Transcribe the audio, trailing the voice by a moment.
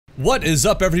What is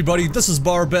up, everybody? This is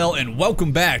Barbell, and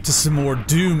welcome back to some more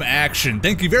Doom action.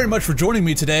 Thank you very much for joining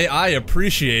me today. I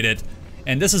appreciate it.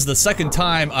 And this is the second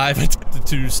time I've attempted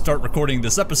to start recording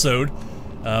this episode.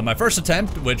 My first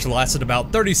attempt, which lasted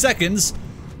about 30 seconds,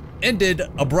 ended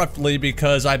abruptly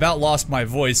because I about lost my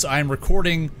voice. I'm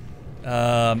recording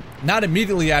not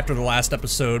immediately after the last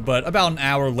episode, but about an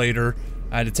hour later.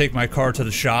 I had to take my car to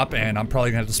the shop, and I'm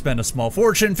probably going to have to spend a small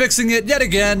fortune fixing it yet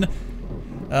again.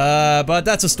 But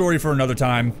that's a story for another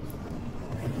time.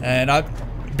 And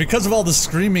because of all the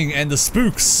screaming and the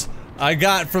spooks I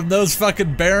got from those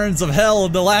fucking barons of hell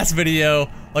in the last video,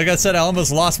 like I said, I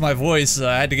almost lost my voice.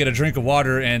 I had to get a drink of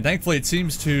water, and thankfully it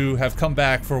seems to have come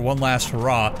back for one last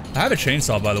hurrah. I have a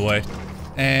chainsaw, by the way.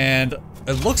 And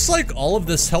it looks like all of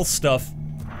this health stuff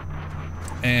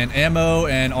and ammo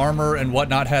and armor and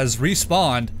whatnot has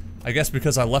respawned. I guess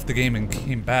because I left the game and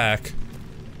came back.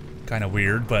 Kinda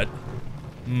weird, but...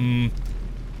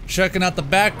 checking out the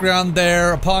background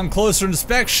there. Upon closer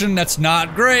inspection, that's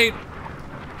not great.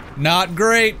 Not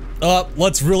great.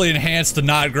 Let's really enhance the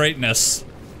not greatness.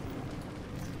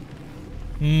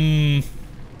 I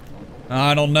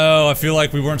don't know. I feel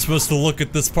like we weren't supposed to look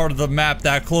at this part of the map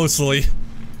that closely.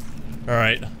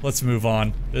 Alright, let's move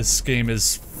on. This game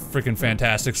is freaking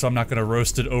fantastic, so I'm not gonna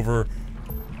roast it over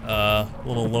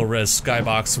little low-res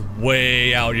skybox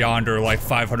way out yonder, like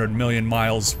 500 million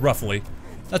miles, roughly.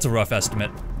 That's a rough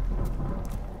estimate.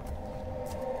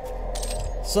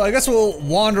 So I guess we'll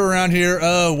wander around here.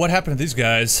 What happened to these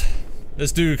guys?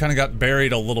 This dude kind of got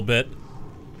buried a little bit.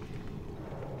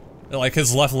 Like,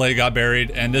 his left leg got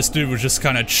buried, and this dude was just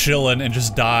kind of chilling and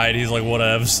just died. He's like,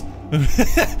 whatevs.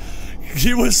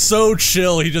 He was so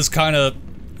chill, he just kind of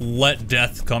let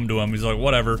death come to him. He's like,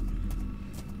 whatever.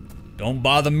 Don't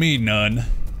bother me none.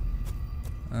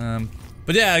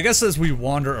 But yeah, I guess as we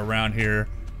wander around here,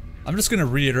 I'm just gonna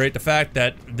reiterate the fact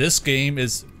that this game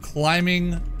is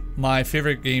climbing my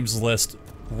favorite games list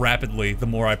rapidly the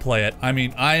more I play it. I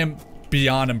mean, I am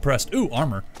beyond impressed. Ooh,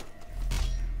 armor.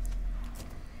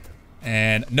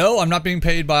 And no, I'm not being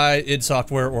paid by id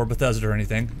Software or Bethesda or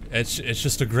anything. It's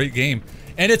just a great game.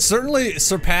 And it certainly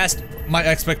surpassed my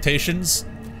expectations.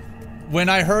 When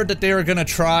I heard that they were gonna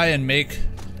try and make,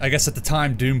 I guess at the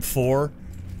time, Doom 4,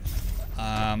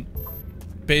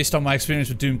 based on my experience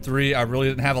with Doom 3, I really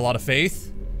didn't have a lot of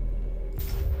faith.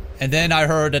 And then I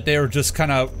heard that they were just kind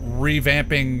of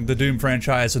revamping the Doom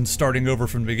franchise and starting over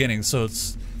from the beginning. So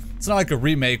it's not like a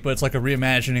remake, but it's like a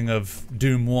reimagining of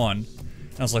Doom 1.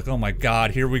 And I was like, oh my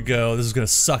god, here we go. This is gonna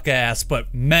suck ass.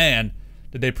 But man,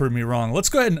 did they prove me wrong. Let's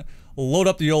go ahead and load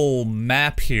up the old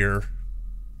map here.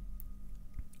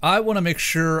 I want to make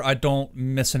sure I don't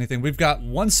miss anything. We've got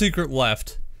one secret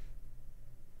left,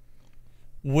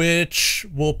 which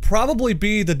will probably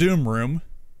be the Doom Room.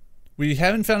 We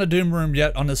haven't found a Doom Room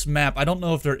yet on this map. I don't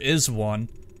know if there is one,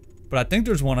 but I think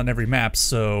there's one on every map,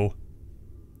 so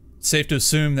it's safe to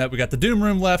assume that we got the Doom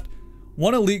Room left,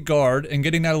 one Elite Guard, and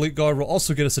getting that Elite Guard will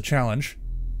also get us a challenge.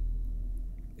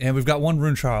 And we've got one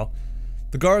Rune Trial.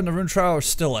 The Guard and the Rune Trial are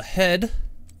still ahead.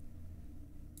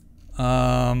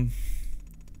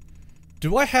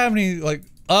 Do I have any, like...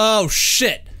 Oh,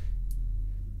 shit!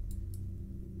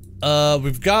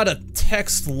 We've got a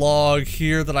text log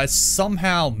here that I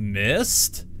somehow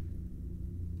missed.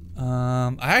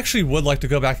 I actually would like to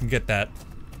go back and get that.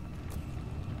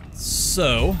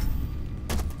 So...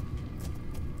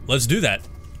 let's do that.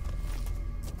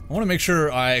 I want to make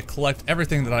sure I collect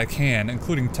everything that I can,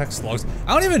 including text logs.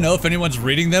 I don't even know if anyone's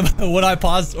reading them when I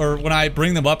pause, or when I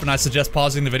bring them up and I suggest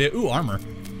pausing the video. Ooh, armor.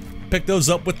 Pick those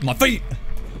up with my feet!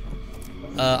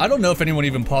 I don't know if anyone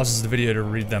even pauses the video to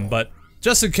read them, but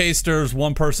just in case there's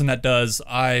one person that does,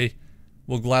 I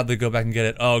will gladly go back and get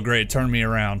it. Oh great, turn me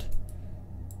around.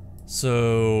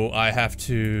 So I have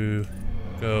to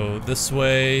go this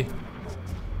way,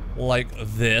 like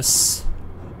this.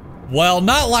 Well,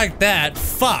 not like that,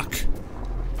 fuck!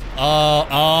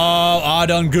 I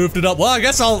done goofed it up. Well, I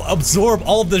guess I'll absorb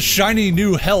all of the shiny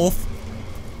new health.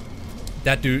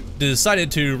 That dude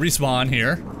decided to respawn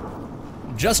here.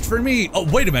 Just for me. Oh,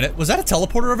 wait a minute. Was that a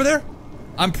teleporter over there?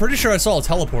 I'm pretty sure I saw a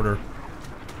teleporter.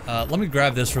 Let me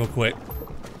grab this real quick.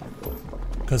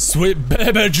 Cause sweet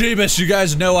baby Jeebus, you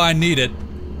guys know I need it.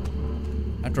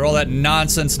 After all that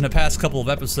nonsense in the past couple of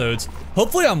episodes.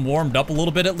 Hopefully I'm warmed up a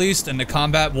little bit at least, and the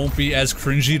combat won't be as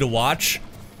cringy to watch.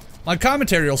 My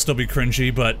commentary will still be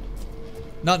cringy, but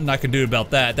nothing I can do about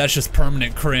that. That's just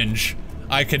permanent cringe.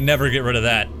 I can never get rid of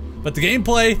that. But the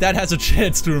gameplay, that has a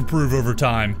chance to improve over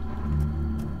time.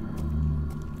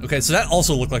 Okay, so that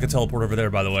also looked like a teleporter over there,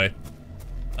 by the way.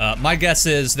 My guess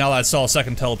is, now that I saw a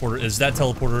second teleporter, is that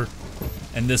teleporter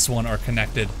and this one are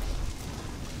connected.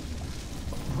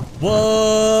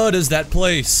 What is that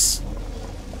place?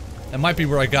 That might be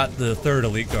where I got the third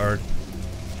elite guard.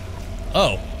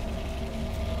 Oh.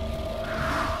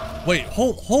 Wait,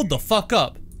 hold the fuck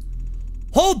up.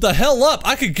 Hold the hell up!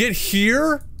 I could get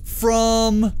here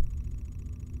from...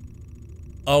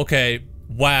 Okay,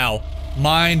 wow.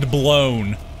 Mind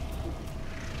blown.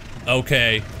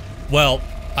 Okay, well,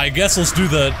 I guess let's do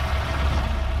the...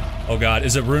 Oh god,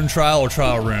 is it Rune Trial or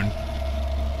Trial Rune?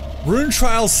 Rune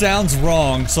Trial sounds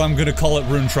wrong, so I'm gonna call it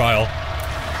Rune Trial.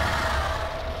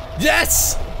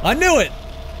 Yes! I knew it!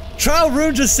 Trial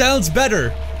Rune just sounds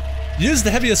better. Use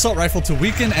the heavy assault rifle to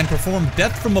weaken and perform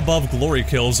death from above glory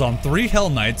kills on 3 Hell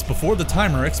Knights before the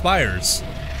timer expires.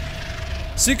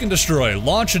 Seek and destroy.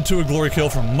 Launch into a glory kill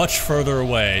from much further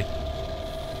away.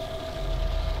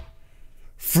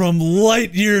 From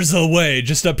light years away,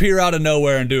 just appear out of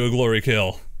nowhere and do a glory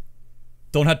kill.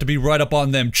 Don't have to be right up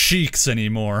on them cheeks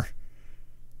anymore.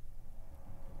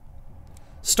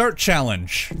 Start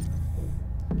challenge.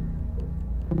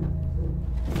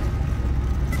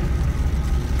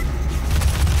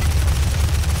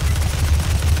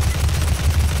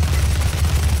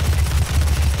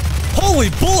 Holy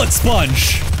bullet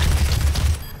sponge!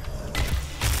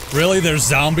 Really? There's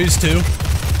zombies too?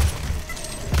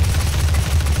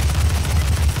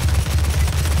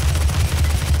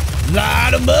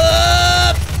 Light 'em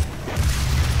up!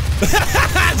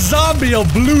 Zombie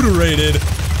obliterated!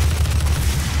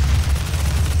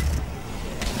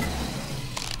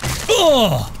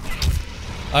 Ugh!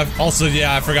 I've also,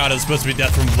 yeah, I forgot it's supposed to be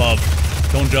death from above.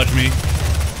 Don't judge me.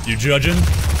 You judging?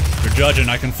 You're judging.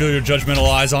 I can feel your judgmental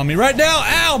eyes on me right now.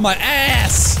 Ow, my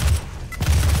ass!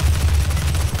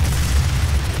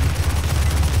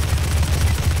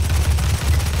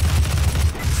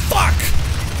 Fuck!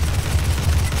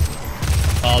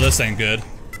 Oh, this ain't good.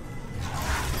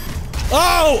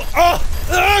 Oh!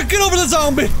 Oh! Get over the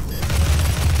zombie!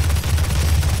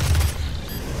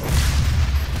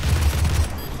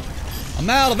 I'm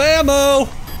out of ammo!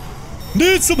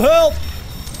 Need some help!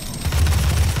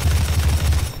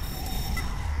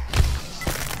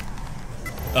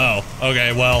 Oh,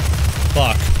 okay, well,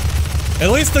 fuck.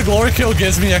 At least the glory kill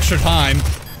gives me extra time.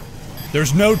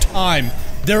 There's no time.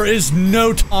 There is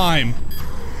no time.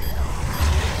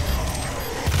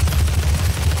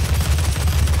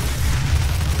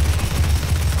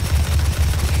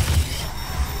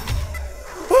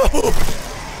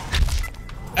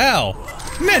 Ow.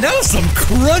 Man, that was some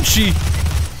crunchy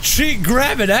cheek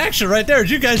grabbing action right there.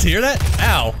 Did you guys hear that?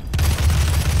 Ow.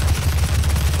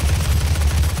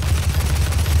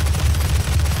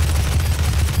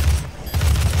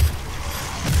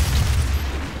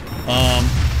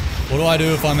 What do I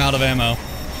do if I'm out of ammo?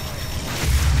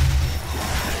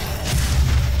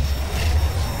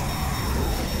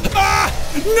 Ah!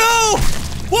 No!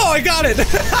 Whoa, I got it! I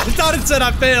thought it said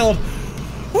I failed.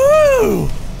 Woo!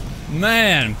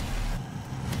 Man.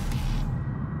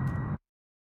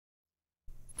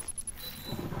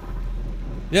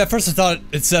 Yeah, at first I thought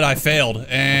it said I failed,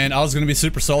 and I was gonna be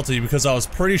super salty because I was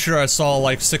pretty sure I saw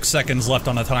like 6 seconds left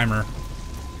on the timer.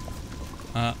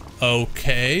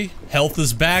 Okay. Health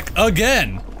is back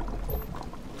again!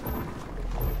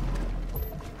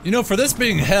 You know, for this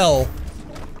being hell,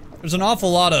 there's an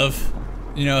awful lot of,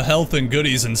 you know, health and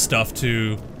goodies and stuff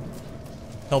to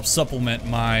help supplement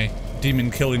my demon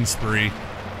killing spree.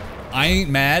 I ain't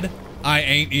mad. I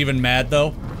ain't even mad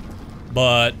though.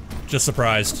 But, just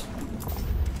surprised.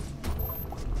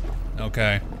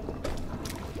 Okay.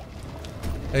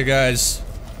 Hey guys,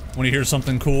 wanna hear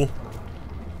something cool?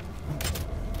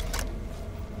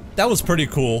 That was pretty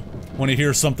cool. Wanna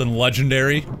hear something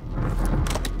legendary?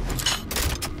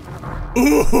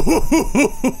 Ooh,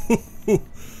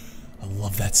 I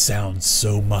love that sound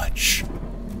so much.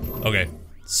 Okay,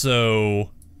 so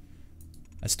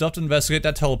I still have to investigate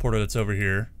that teleporter that's over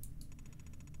here.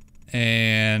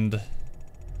 And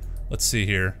let's see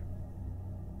here.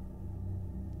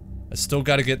 I still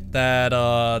gotta get that,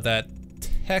 that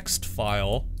text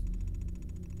file,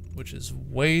 which is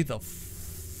way the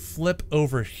flip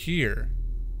over here.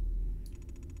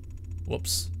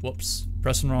 Whoops, whoops,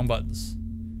 pressing wrong buttons.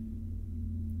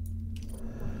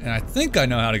 And I think I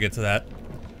know how to get to that.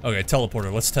 Okay,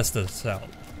 teleporter, let's test this out.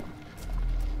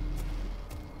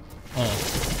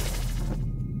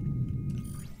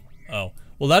 Oh,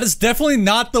 well that is definitely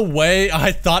not the way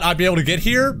I thought I'd be able to get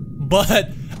here, but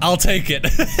I'll take it.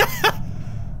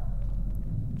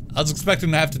 I was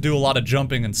expecting to have to do a lot of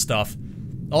jumping and stuff.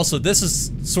 Also, this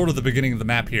is sort of the beginning of the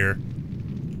map here.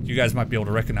 You guys might be able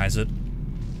to recognize it.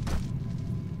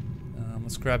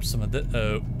 Let's grab some of this.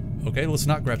 Okay, let's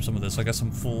not grab some of this. I got some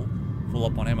full Full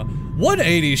up on ammo.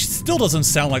 180 still doesn't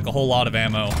sound like a whole lot of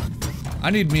ammo. I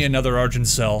need me another Argent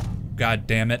cell. God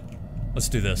damn it. Let's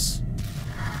do this.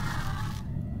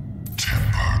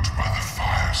 Tempered by the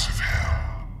fires of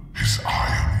hell, his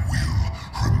iron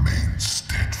will remains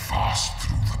steadfast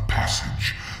through the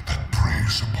passage that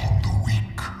preys upon the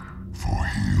weak. For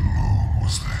he alone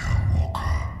was the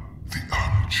Hellwalker, the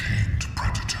unchained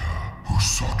predator who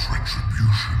sought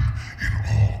retribution in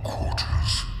all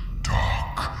quarters,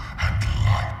 dark and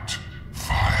light,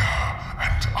 fire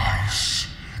and ice,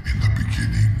 in the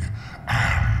beginning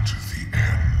and the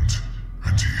end.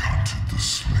 And he hunted the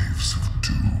slaves of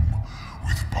doom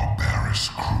with barbarous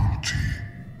cruelty,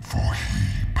 for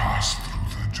he passed through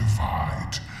the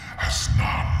divide as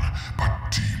none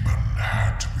but demon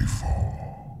had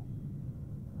before.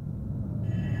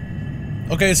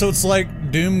 Okay, so it's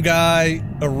like Doom Guy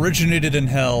originated in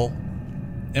hell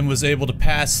and was able to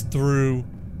pass through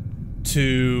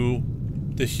to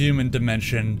the human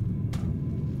dimension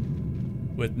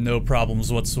with no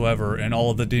problems whatsoever, and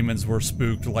all of the demons were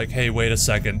spooked like, hey, wait a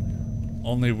second.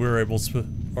 Only we're able to,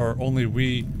 or only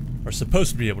we are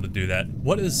supposed to be able to do that.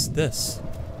 What is this?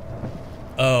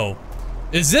 Oh.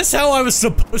 Is this how I was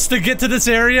supposed to get to this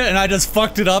area and I just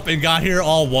fucked it up and got here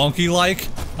all wonky-like?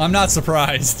 I'm not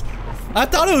surprised. I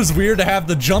thought it was weird to have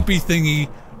the jumpy thingy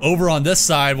over on this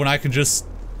side when I can just,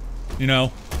 you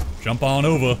know, jump on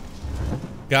over.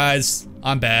 Guys,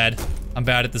 I'm bad. I'm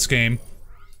bad at this game.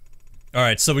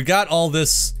 Alright, so we got all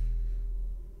this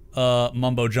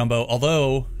mumbo jumbo,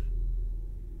 although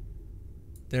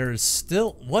there is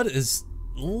still, what is,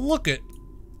 look at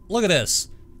this.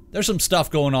 There's some stuff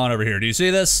going on over here. Do you see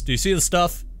this? Do you see the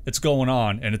stuff? It's going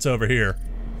on, and it's over here.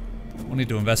 We'll need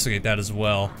to investigate that as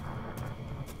well.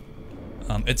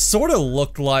 It sort of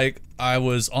looked like I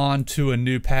was on to a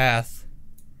new path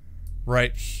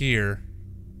right here.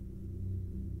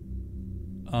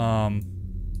 Right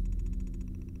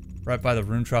by the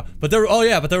rune trial. But there, oh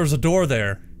yeah, but there was a door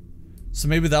there. So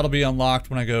maybe that'll be unlocked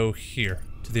when I go here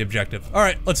to the objective.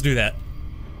 Alright, let's do that.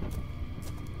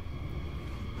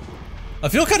 I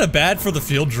feel kind of bad for the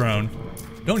field drone.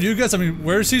 Don't you guys? I mean,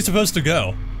 where is he supposed to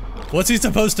go? What's he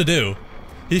supposed to do?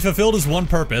 He fulfilled his one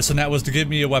purpose, and that was to give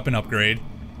me a weapon upgrade.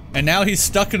 And now he's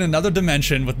stuck in another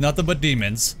dimension with nothing but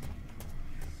demons.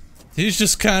 He's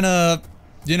just kind of,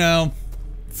 you know,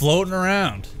 floating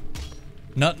around.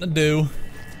 Nothing to do.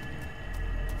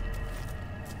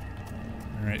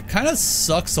 Alright, kind of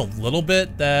sucks a little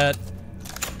bit that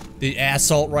the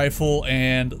assault rifle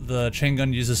and the chain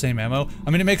gun use the same ammo.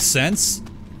 I mean, it makes sense,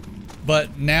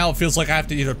 but now it feels like I have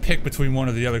to either pick between one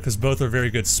or the other because both are very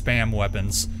good spam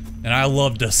weapons. And I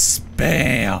love to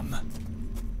spam!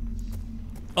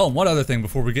 Oh, and one other thing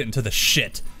before we get into the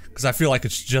shit, because I feel like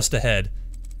it's just ahead.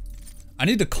 I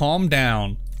need to calm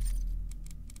down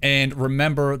and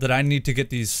remember that I need to get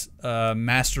these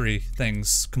mastery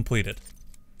things completed.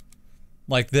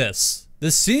 Like this.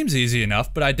 This seems easy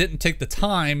enough, but I didn't take the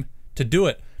time to do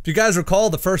it. If you guys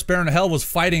recall, the first Baron of Hell was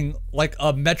fighting like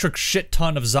a metric shit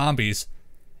ton of zombies.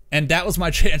 And that was my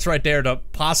chance right there to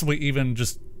possibly even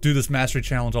just do this mastery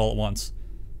challenge all at once.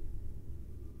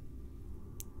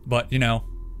 But, you know,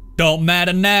 don't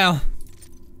matter now.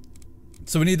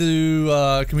 So we need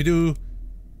to, can we do...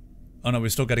 Oh no, we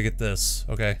still gotta get this.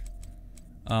 Okay.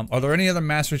 Are there any other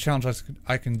mastery challenges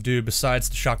I can do besides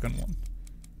the shotgun one?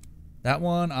 That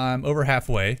one, I'm over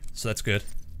halfway, so that's good.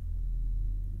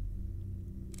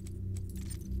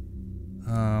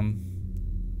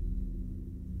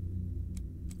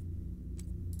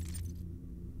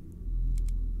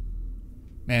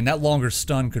 Man, that longer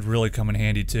stun could really come in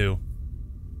handy too.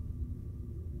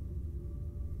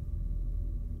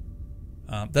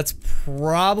 That's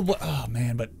probably, oh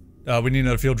man, but we need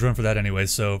another field drone for that anyway,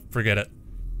 so forget it.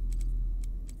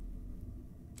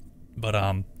 But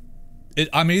I'm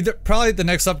either, probably the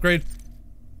next upgrade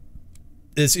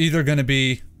is either gonna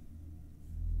be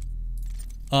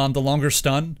the longer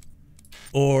stun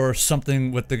or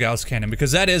something with the Gauss cannon,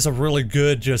 because that is a really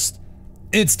good, just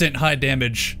instant high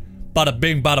damage, bada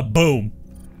bing, bada boom.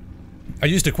 I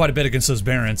used it quite a bit against those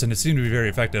Barons, and it seemed to be very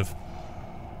effective.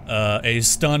 A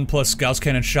stun plus Gauss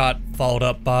cannon shot followed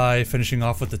up by finishing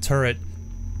off with the turret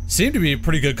seemed to be a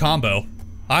pretty good combo.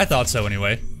 I thought so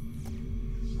anyway.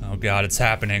 Oh god, it's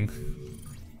happening.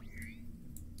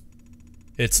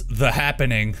 It's the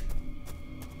happening.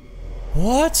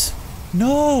 What?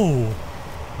 No!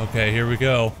 Okay, here we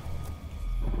go.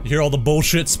 You hear all the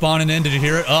bullshit spawning in? Did you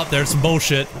hear it? Oh, there's some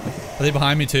bullshit. Are they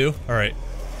behind me too? Alright.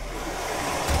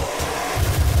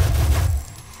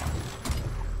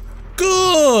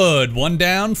 Good! 1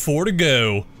 down, 4 to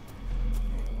go.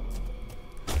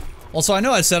 Also, I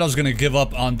know I said I was gonna give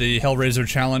up on the Hellraiser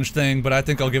challenge thing, but I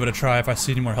think I'll give it a try if I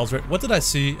see any more Hellraiser. What did I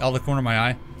see out of the corner of my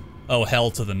eye? Oh, hell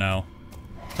to the no.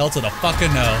 Hell to the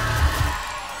fucking no.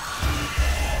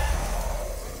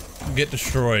 Get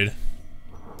destroyed.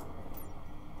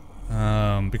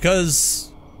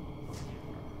 Because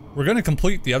we're gonna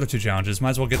complete the other 2 challenges.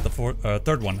 Might as well get the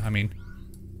third one, I mean.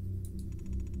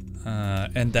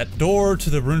 And that door to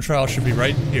the rune trial should be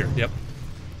right here. Yep.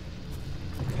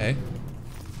 Okay.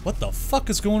 What the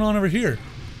fuck is going on over here?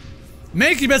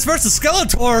 Mankybits versus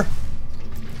Skeletor!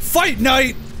 Fight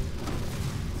night!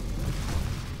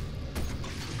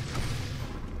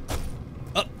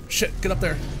 Oh, shit, get up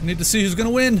there. I need to see who's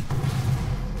gonna win.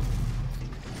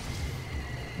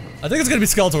 I think it's gonna be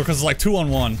Skeletor because it's like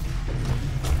 2-on-1.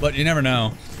 But you never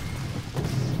know.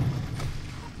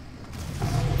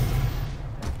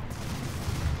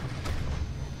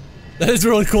 That is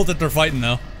really cool that they're fighting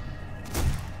though.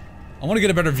 I want to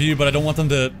get a better view, but I don't want them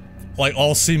to, like,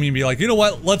 all see me and be like, you know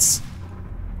what, let's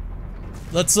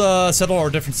settle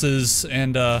our differences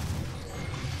and, or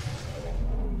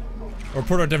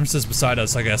put our differences beside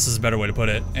us, I guess is a better way to put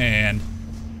it, and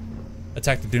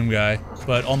attack the Doom guy.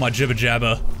 But all my jibba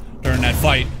jabba during that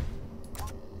fight,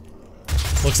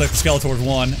 looks like the Skeletor's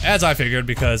won, as I figured,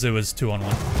 because it was 2-on-1.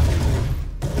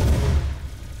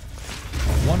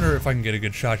 I wonder if I can get a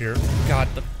good shot here. God,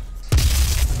 the...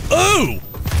 Ooh!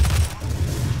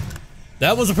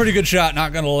 That was a pretty good shot,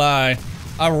 not gonna lie.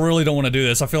 I really don't want to do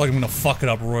this. I feel like I'm gonna fuck it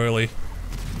up royally.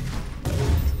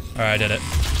 Alright, I did it.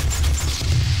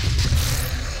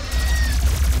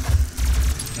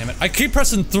 Damn it. I keep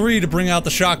pressing 3 to bring out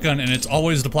the shotgun, and it's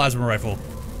always the plasma rifle.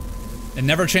 It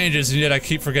never changes, and yet I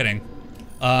keep forgetting.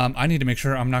 I need to make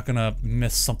sure I'm not gonna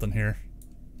miss something here.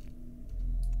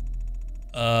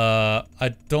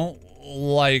 I don't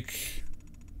like...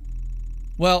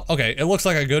 Well, okay, it looks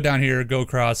like I go down here, go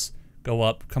across, go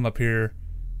up, come up here,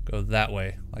 go that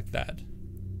way, like that.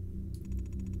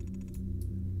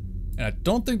 And I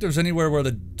don't think there's anywhere where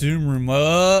the Doom Room...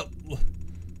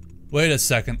 Wait a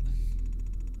second.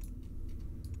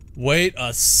 Wait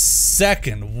a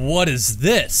second, what is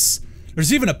this?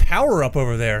 There's even a power-up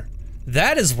over there.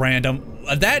 That is random.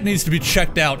 That needs to be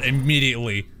checked out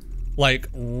immediately. Like,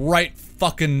 right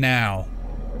fucking now.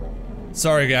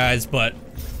 Sorry guys, but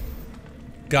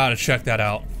gotta check that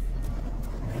out.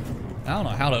 I don't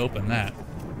know how to open that.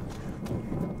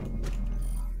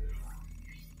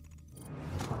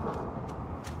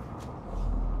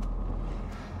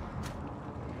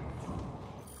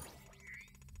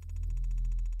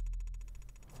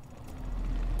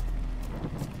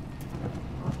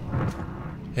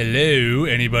 Hello,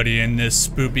 anybody in this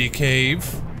spoopy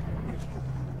cave?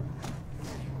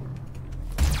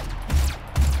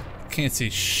 Can't see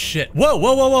shit. Whoa,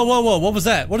 whoa, whoa, whoa, whoa, whoa, what was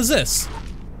that? What is this?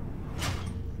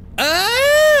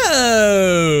 Oh!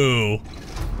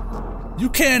 You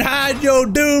can't hide your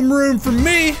Doom Room from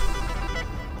me!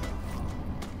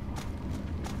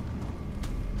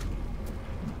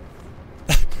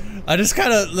 I just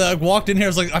kinda like, walked in here, I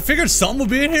was like, I figured something would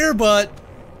be in here, but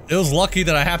it was lucky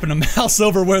that I happened to mouse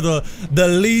over where the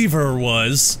lever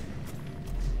was.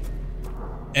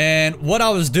 And what I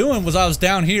was doing was I was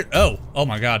down here. Oh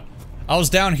my god. I was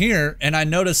down here and I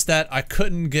noticed that I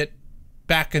couldn't get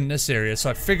back in this area, so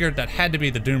I figured that had to be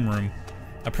the Doom Room.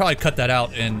 I probably cut that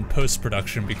out in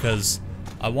post-production because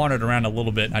I wandered around a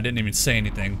little bit and I didn't even say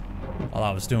anything while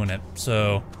I was doing it.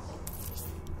 So,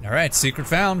 alright, secret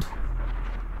found.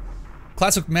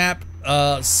 Classic map,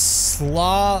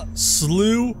 Slough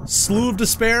of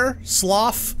Despair?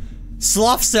 Slough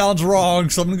sounds wrong,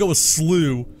 so I'm gonna go with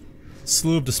Slough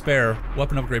of Despair.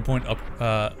 Weapon upgrade point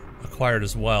acquired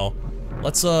as well.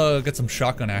 Let's get some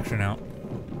shotgun action out.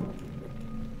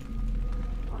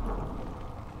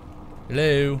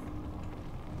 Hello.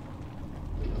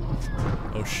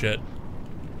 Oh shit.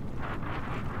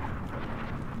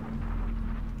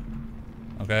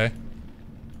 Okay.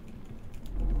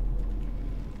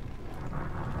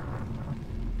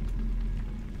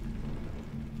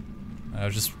 I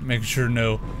was just making sure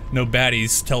no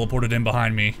baddies teleported in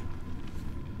behind me.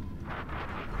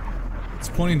 It's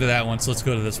pointing to that one, so let's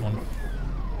go to this one.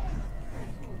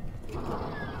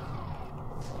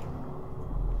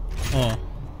 Oh.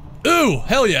 Ooh!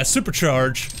 Hell yeah,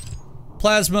 supercharge.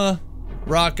 Plasma,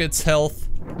 rockets, health.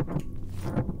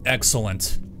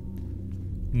 Excellent.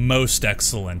 Most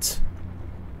excellent.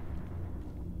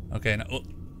 Okay, now,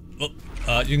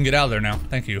 you can get out of there now.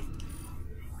 Thank you.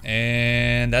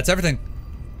 And that's everything.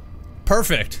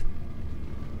 Perfect.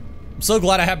 I'm so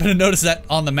glad I happened to notice that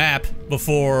on the map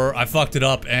before I fucked it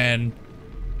up and,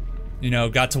 you know,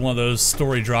 got to one of those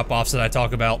story drop-offs that I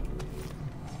talk about.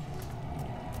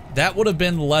 That would have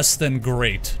been less than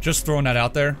great. Just throwing that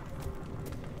out there.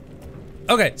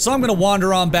 Okay, so I'm gonna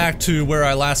wander on back to where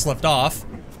I last left off.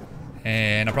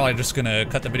 And I'm probably just gonna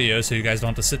cut the video so you guys don't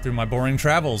have to sit through my boring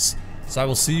travels. So I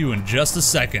will see you in just a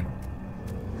second.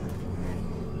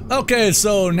 Okay,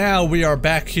 so now we are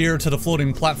back here to the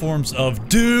floating platforms of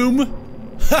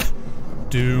Doom. Ha!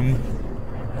 Doom.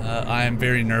 I am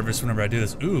very nervous whenever I do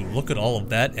this. Ooh, look at all of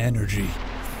that energy.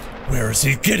 Where is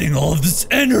he getting all of this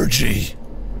energy?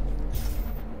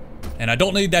 And I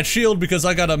don't need that shield because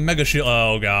I got a mega shield.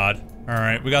 Oh god.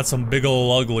 Alright, we got some big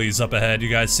ol' uglies up ahead, you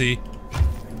guys see?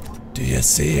 Do you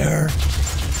see her?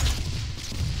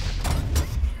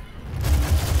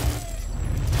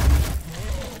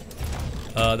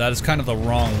 That is kind of the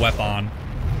wrong weapon.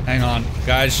 Hang on,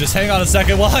 guys, just hang on a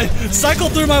second while I cycle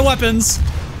through my weapons!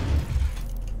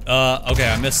 Okay,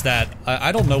 I missed that.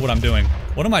 I don't know what I'm doing.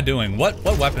 What am I doing? What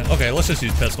weapon? Okay, let's just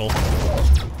use pistol.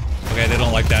 Okay, they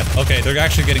don't like that. Okay, they're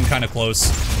actually getting kind of close.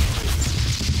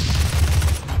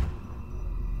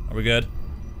 Are we good?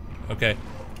 Okay.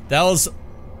 That was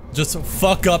just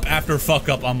fuck up after fuck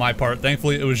up on my part.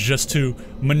 Thankfully, it was just to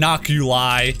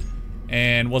monoculi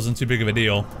and wasn't too big of a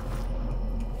deal.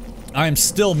 I am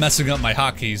still messing up my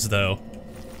hotkeys, though.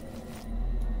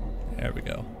 There we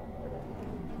go.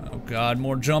 Oh god,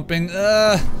 more jumping.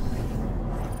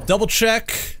 Double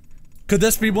check. Could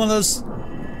this be one of those?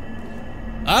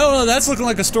 I don't know, that's looking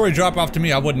like a story drop off to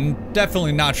me. I would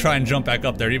definitely not try and jump back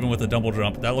up there, even with a double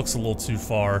jump. That looks a little too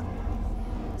far.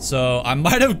 So, I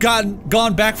might have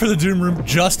gone back for the Doom Room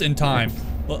just in time.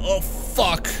 Oh,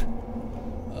 fuck.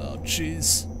 Oh,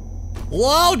 jeez.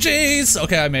 Whoa, jeez!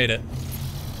 Okay, I made it.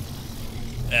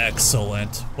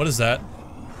 Excellent. What is that?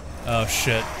 Oh,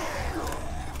 shit.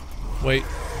 Wait.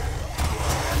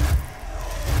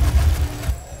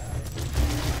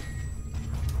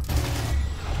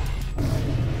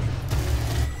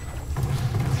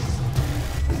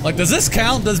 Like, does this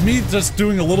count? Does me just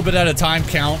doing a little bit at a time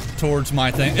count towards my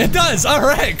thing? It does!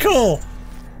 Alright, cool!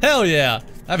 Hell yeah!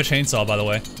 I have a chainsaw, by the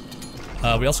way.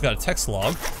 We also got a text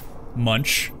log.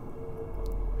 Munch.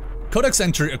 Codex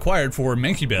entry acquired for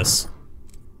Mancubus.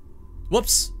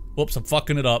 Whoops. Whoops, I'm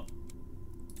fucking it up.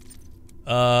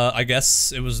 I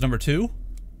guess it was number 2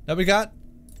 that we got?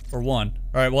 Or 1?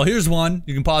 Alright, well here's 1.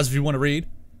 You can pause if you want to read.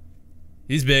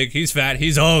 He's big, he's fat,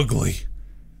 he's ugly.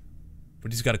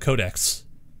 But he's got a codex.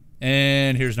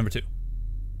 And here's number 2.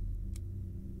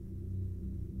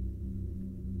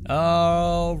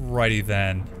 Alrighty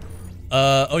then.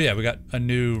 Oh yeah, we got a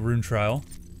new rune trial.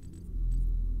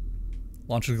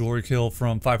 Launch a glory kill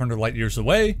from 500 light years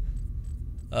away.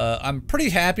 I'm pretty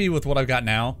happy with what I've got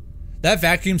now. That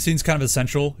vacuum seems kind of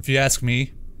essential, if you ask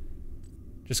me.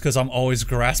 Just because I'm always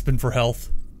grasping for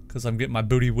health. Because I'm getting my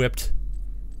booty whipped.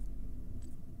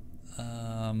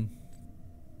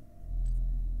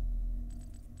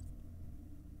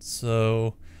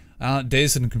 So,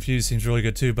 Dazed and Confused seems really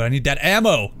good too, but I need that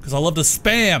ammo! Because I love to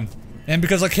spam! And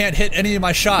because I can't hit any of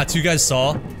my shots, you guys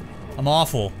saw. I'm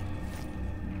awful.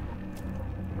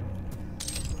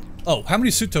 Oh, how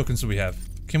many suit tokens do we have?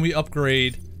 Can we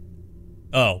upgrade?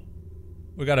 Oh.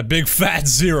 We got a big fat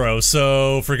 0,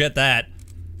 so forget that.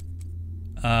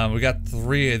 We got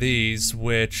 3 of these,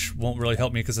 which won't really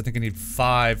help me because I think I need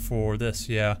 5 for this,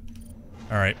 yeah.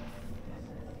 Alright.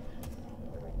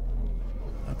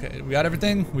 Okay, we got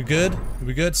everything? We good?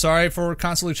 We good? Sorry for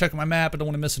constantly checking my map, I don't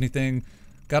want to miss anything.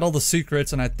 Got all the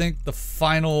secrets, and I think the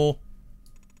final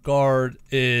guard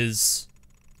is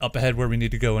up ahead where we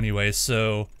need to go anyway,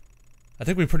 so I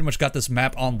think we pretty much got this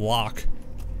map on lock.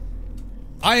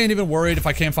 I ain't even worried if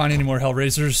I can't find any more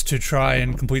Hellraisers to try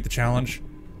and complete the challenge.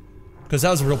 Because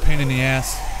that was a real pain in the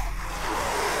ass.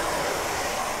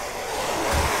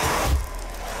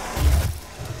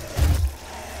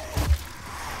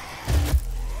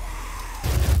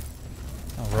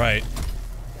 Alright.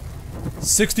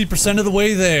 60% of the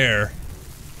way there.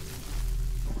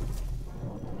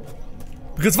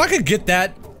 Because if I could get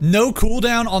that no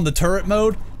cooldown on the turret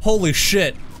mode, holy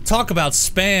shit. Talk about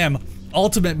spam.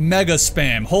 Ultimate mega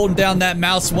spam. Holding down that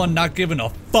mouse one, not giving a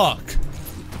fuck.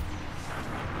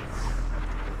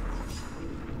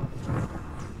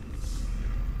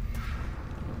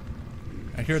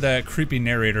 I hear that creepy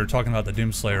narrator talking about the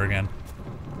Doomslayer again.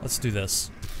 Let's do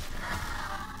this.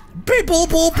 Beep boop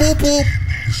boop boop boop. In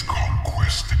his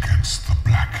conquest against the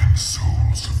blackened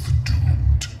souls of the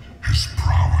doomed, his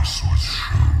prowess was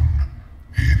shown.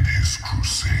 In his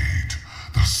crusade,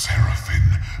 the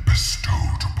Seraphim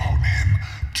bestowed upon him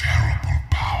terrible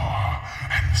power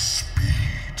and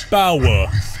speed. Power. And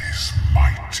with his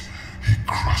might, he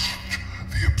crushed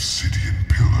the obsidian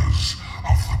pillars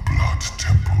of the blood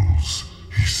temples.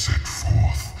 He set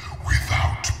forth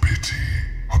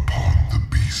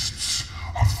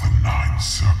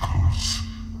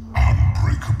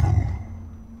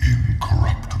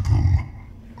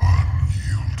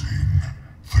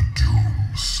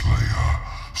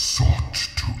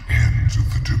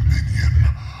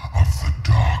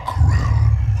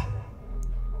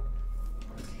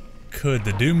Could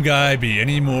the Doom guy be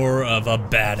any more of a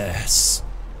badass?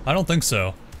 I don't think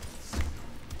so.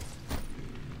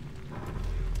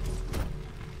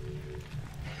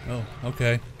 Oh,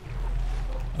 okay.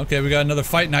 Okay, we got another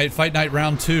fight night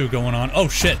round 2 going on. Oh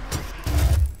shit!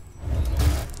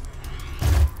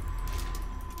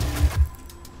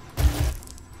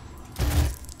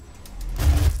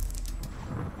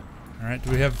 Alright,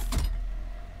 do we have...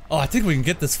 Oh, I think we can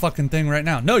get this fucking thing right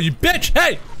now. No, you bitch!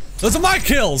 Hey! Those are my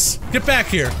kills! Get back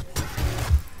here!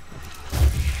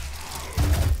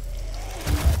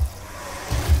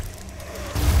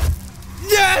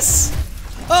 Yes!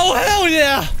 Oh, hell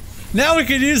yeah! Now we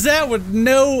can use that with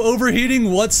no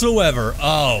overheating whatsoever.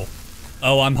 Oh.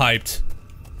 Oh, I'm hyped.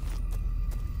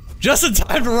 Just in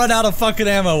time to run out of fucking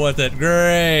ammo with it.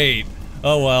 Great.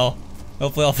 Oh well.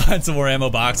 Hopefully I'll find some more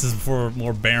ammo boxes before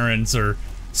more barons or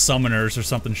summoners or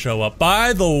something show up.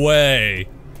 By the way,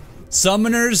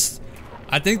 summoners,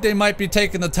 I think they might be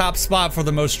taking the top spot for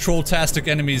the most troll-tastic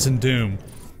enemies in Doom.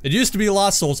 It used to be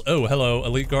Lost Souls. Oh, hello,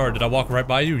 Elite Guard. Did I walk right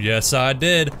by you? Yes, I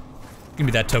did. Give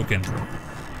me that token.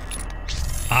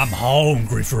 I'm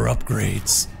hungry for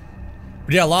upgrades.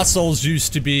 But yeah, Lost Souls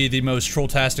used to be the most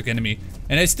troll-tastic enemy.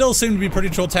 And they still seem to be pretty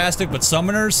troll-tastic, but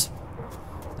summoners?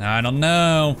 I don't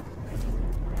know.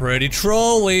 Pretty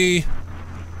trolly.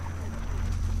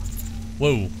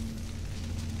 Whoa.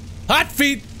 Hot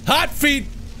feet! Hot feet!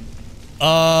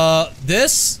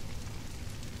 This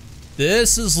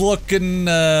is looking,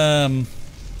 I'm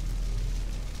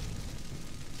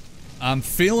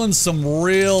feeling some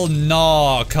real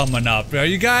gnaw coming up. Are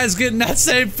you guys getting that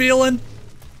same feeling?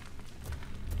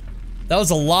 That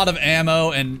was a lot of ammo,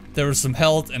 and there was some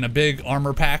health and a big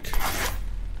armor pack.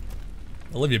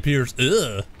 Olivia Pierce,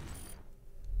 ugh.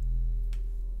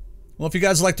 Well, if you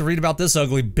guys would like to read about this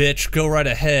ugly bitch, go right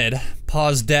ahead.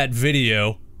 Pause that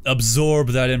video. Absorb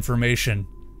that information.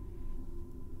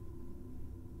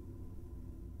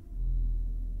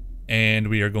 And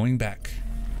we are going back.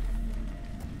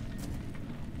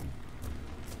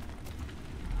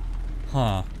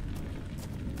 Huh.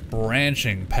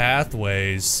 Branching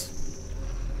pathways.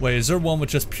 Wait, is there one with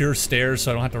just pure stairs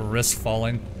so I don't have to risk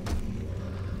falling?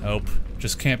 Nope.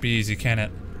 Just can't be easy, can it?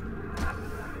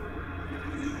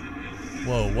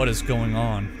 Whoa, what is going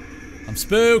on? I'm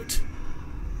spooked!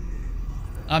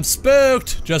 I'm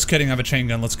spooked! Just kidding, I have a chain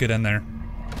gun, let's get in there.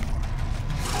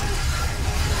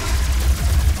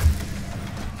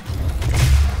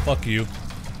 Fuck you.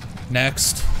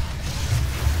 Next.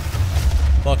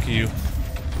 Fuck you.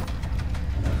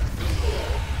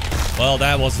 Well,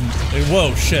 that wasn't...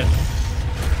 Whoa, shit.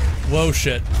 Whoa,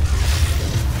 shit.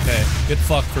 Okay, get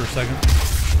fucked for a second.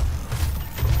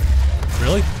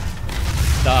 Really?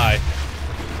 Die.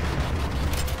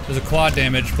 There's a quad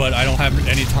damage, but I don't have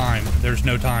any time. There's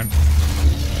no time.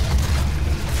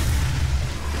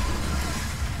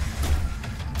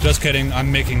 Just kidding,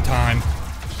 I'm making time.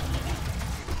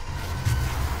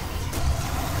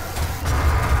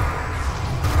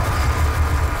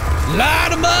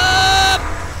 Light 'em up!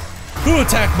 Who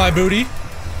attacked my booty?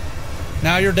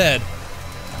 Now you're dead.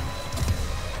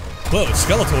 Whoa,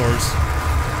 Skeletors.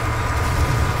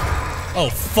 Oh,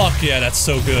 fuck yeah, that's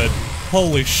so good.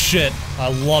 Holy shit, I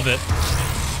love it.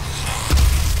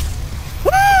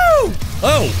 Woo!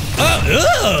 Oh,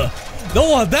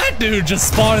 don't want that dude just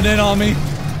spawning in on me.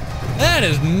 That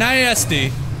is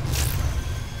nasty.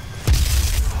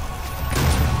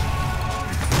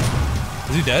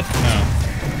 Is he dead? No.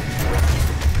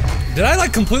 Did I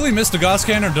like completely miss the Gauss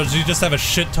Cannon, or does he just have a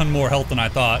shit ton more health than I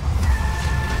thought?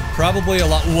 Probably a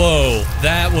lot. Whoa,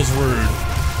 that was rude.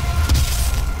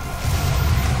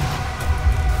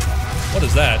 What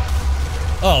is that?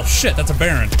 Oh shit, that's a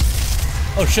Baron.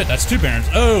 Oh shit, that's 2 Barons.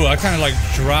 Oh, I kind of like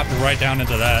dropped right down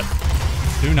into that.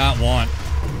 Do not want.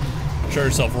 Show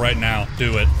yourself right now.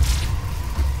 Do it.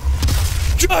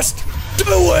 Just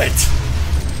do it!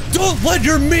 Don't let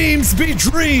your memes be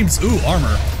dreams! Ooh,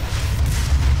 armor.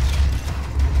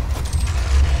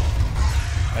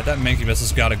 Alright, that Mancubus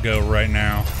has gotta go right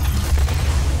now.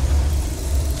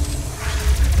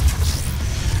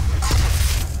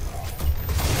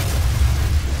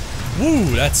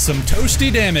 Woo, that's some toasty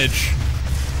damage.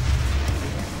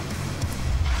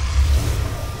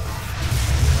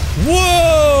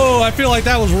 Whoa! I feel like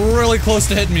that was really close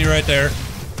to hitting me right there.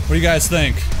 What do you guys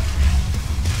think?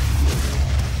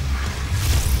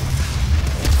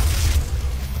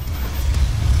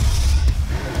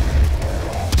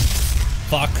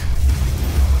 Fuck.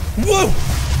 Whoa!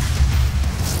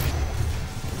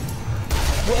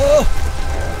 Whoa!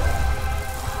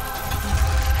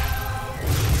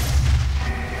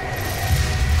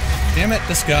 Damn it,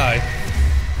 this guy.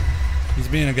 He's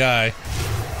being a guy.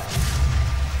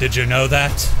 Did you know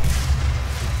that?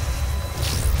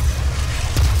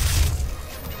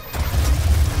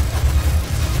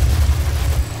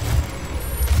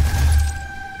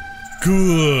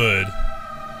 Good.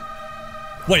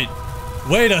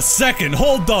 Wait a second.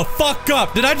 Hold the fuck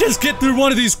up. Did I just get through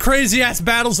one of these crazy ass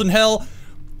battles in hell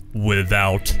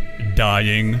without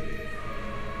dying?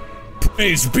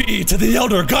 Praise be to the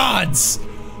elder gods,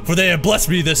 for they have blessed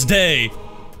me this day.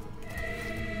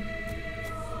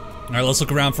 Alright, let's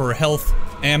look around for health,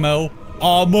 ammo,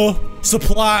 armor,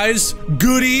 supplies,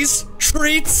 goodies,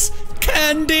 treats,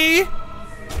 candy.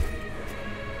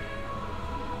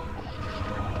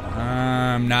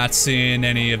 I'm not seeing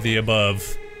any of the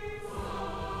above.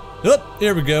 Oh,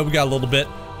 here we go. We got a little bit.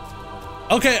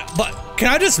 Okay, but can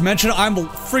I just mention I'm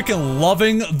freaking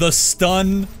loving the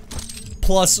stun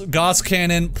plus Gauss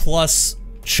Cannon plus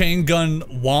chain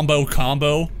gun wombo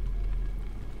combo.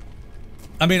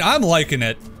 I mean, I'm liking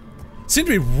it. Seemed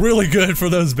to be really good for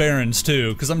those Barons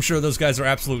too, because I'm sure those guys are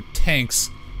absolute tanks.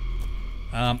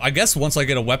 I guess once I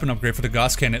get a weapon upgrade for the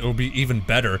Gauss Cannon, it'll be even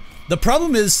better. The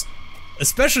problem is,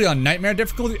 especially on Nightmare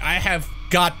difficulty, I have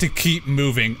got to keep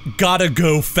moving. Gotta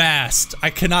go fast. I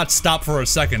cannot stop for a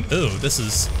second. Ooh, this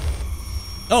is...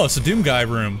 Oh, it's a Doom Guy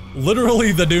room.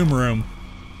 Literally the Doom room.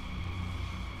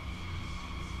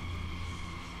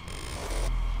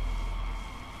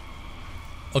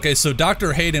 Okay, so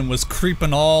Dr. Hayden was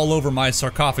creeping all over my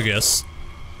sarcophagus.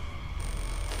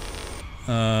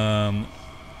 Not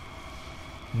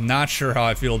sure how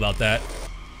I feel about that.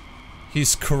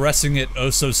 He's caressing it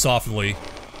oh so softly.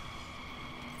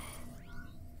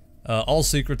 All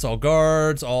secrets, all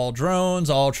guards, all drones,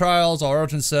 all trials, all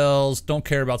urgent cells. Don't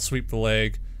care about sweep the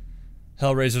leg.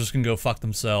 Hellraisers can go fuck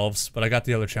themselves, but I got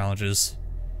the other challenges.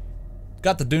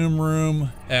 Got the Doom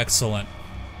room. Excellent.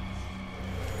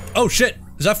 Oh shit!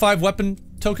 Is that 5 weapon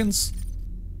tokens?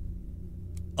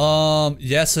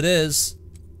 Yes it is.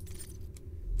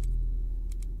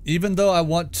 Even though I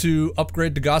want to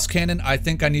upgrade the Gauss Cannon, I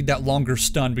think I need that longer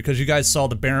stun because you guys saw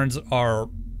the Barons are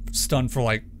stunned for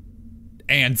like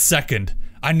and second.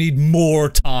 I need more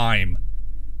time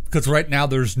because right now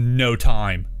there's no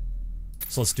time.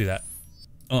 So let's do that.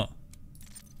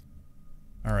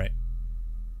 Alright.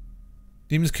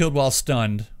 Demons killed while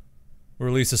stunned. Will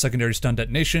release a secondary stun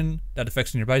detonation that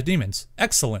affects nearby demons.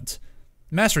 Excellent.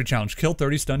 Mastery challenge, kill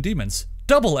 30 stun demons.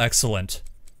 Double excellent.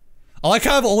 I like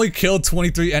how I've only killed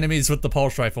 23 enemies with the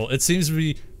pulse rifle. It seems to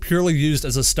be purely used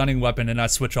as a stunning weapon and I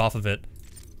switch off of it.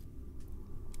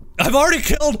 I've already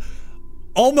killed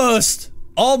almost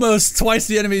twice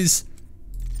the enemies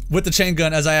with the chain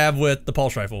gun as I have with the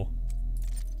pulse rifle.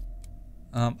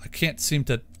 I can't seem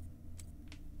to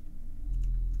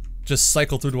just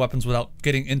cycle through the weapons without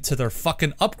getting into their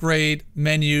fucking upgrade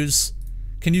menus.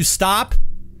 Can you stop?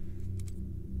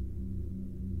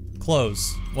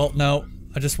 Close. Well, no.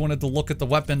 I just wanted to look at the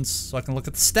weapons so I can look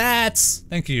at the stats.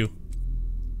 Thank you.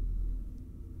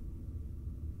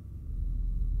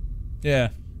 Yeah.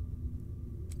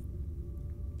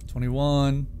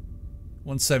 21.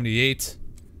 178.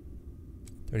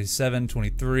 37.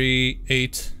 23.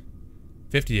 8.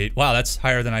 58. Wow, that's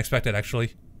higher than I expected,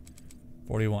 actually.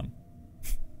 41.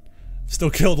 Still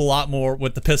killed a lot more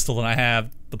with the pistol than I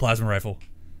have the plasma rifle.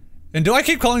 And do I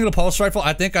keep calling it a pulse rifle?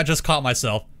 I think I just caught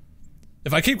myself.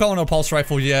 If I keep calling it a pulse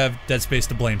rifle, you have Dead Space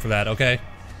to blame for that, okay?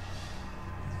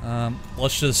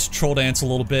 Let's just troll dance a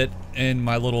little bit in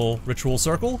my little ritual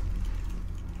circle.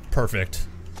 Perfect.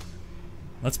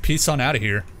 Let's peace on out of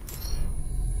here.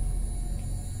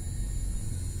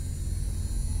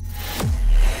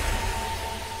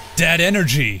 Dead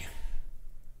energy.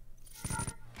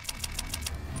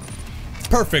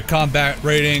 Perfect combat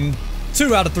rating.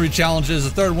 2 out of 3 challenges. The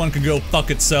third one can go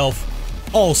fuck itself.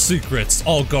 All secrets,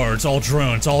 all guards, all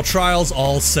drones, all trials,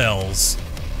 all cells.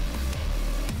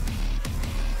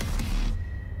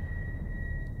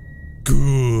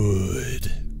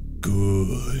 Good.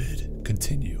 Good.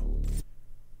 Continue.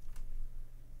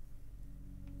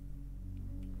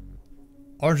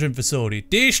 Origin facility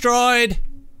destroyed.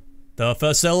 The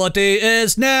facility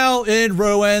is now in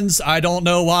ruins. I don't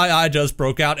know why I just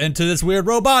broke out into this weird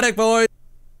robotic voice.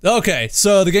 Okay,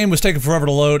 so the game was taking forever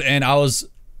to load and I was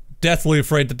deathly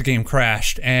afraid that the game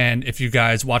crashed. And if you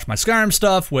guys watch my Skyrim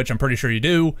stuff, which I'm pretty sure you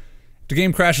do, if the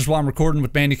game crashes while I'm recording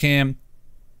with Bandicam,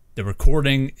 the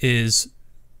recording is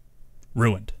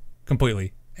ruined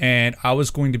completely. And I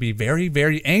was going to be very,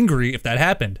 very angry if that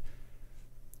happened.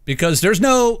 Because there's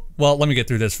no... Well, let me get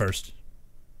through this first.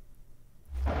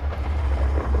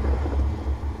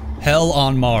 Hell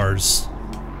on Mars.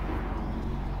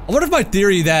 I wonder if my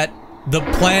theory that the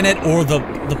planet or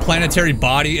the planetary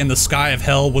body in the sky of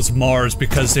hell was Mars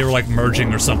because they were like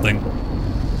merging or something.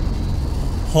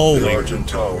 Holy the Argent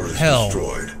Tower is hell.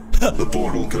 destroyed. The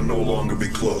portal can no longer be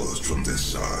closed from this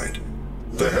side.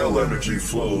 The hell energy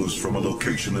flows from a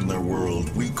location in their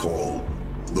world we call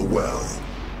the Well.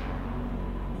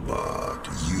 But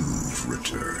you've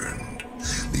returned.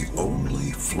 The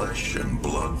only flesh and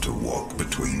blood to walk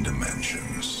between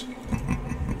dimensions.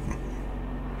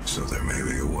 So there may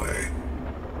be a way.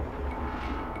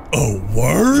 Oh,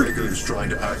 word? Jaeger is trying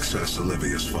to access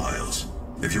Olivia's files.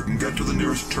 If you can get to the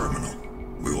nearest terminal,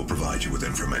 we will provide you with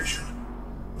information.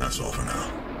 That's all for now.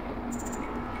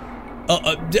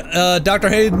 Dr.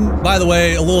 Hayden, by the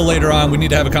way, a little later on, we need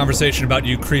to have a conversation about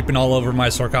you creeping all over my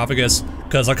sarcophagus,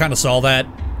 because I kind of saw that.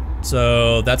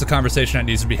 So that's a conversation that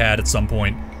needs to be had at some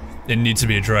point. It needs to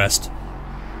be addressed.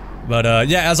 But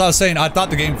yeah, as I was saying, I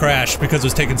thought the game crashed because it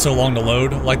was taking so long to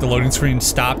load. Like the loading screen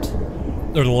stopped,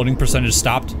 or the loading percentage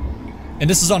stopped. And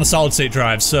this is on a solid state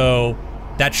drive, so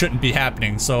that shouldn't be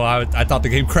happening. So I thought the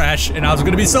game crashed, and I was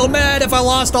gonna be so mad if I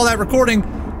lost all that recording,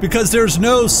 because there's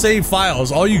no save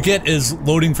files. All you get is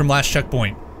loading from last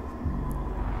checkpoint.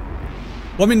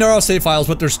 Well, I mean, there are save files,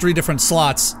 but there's 3 different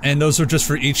slots, and those are just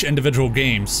for each individual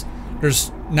games.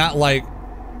 There's not like,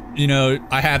 you know,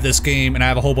 I have this game and I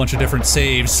have a whole bunch of different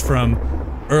saves from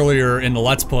earlier in the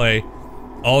Let's Play.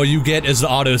 All you get is the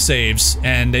auto saves,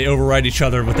 and they override each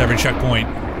other with every checkpoint.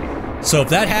 So if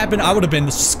that happened, I would have been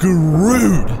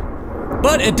screwed.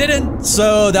 But it didn't,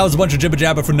 so that was a bunch of jibba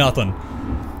jabba for nothing.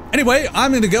 Anyway,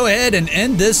 I'm going to go ahead and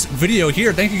end this video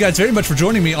here. Thank you guys very much for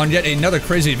joining me on yet another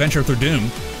crazy adventure through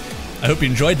Doom. I hope you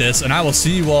enjoyed this, and I will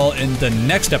see you all in the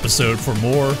next episode for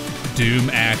more Doom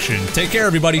action. Take care,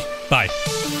 everybody. Bye.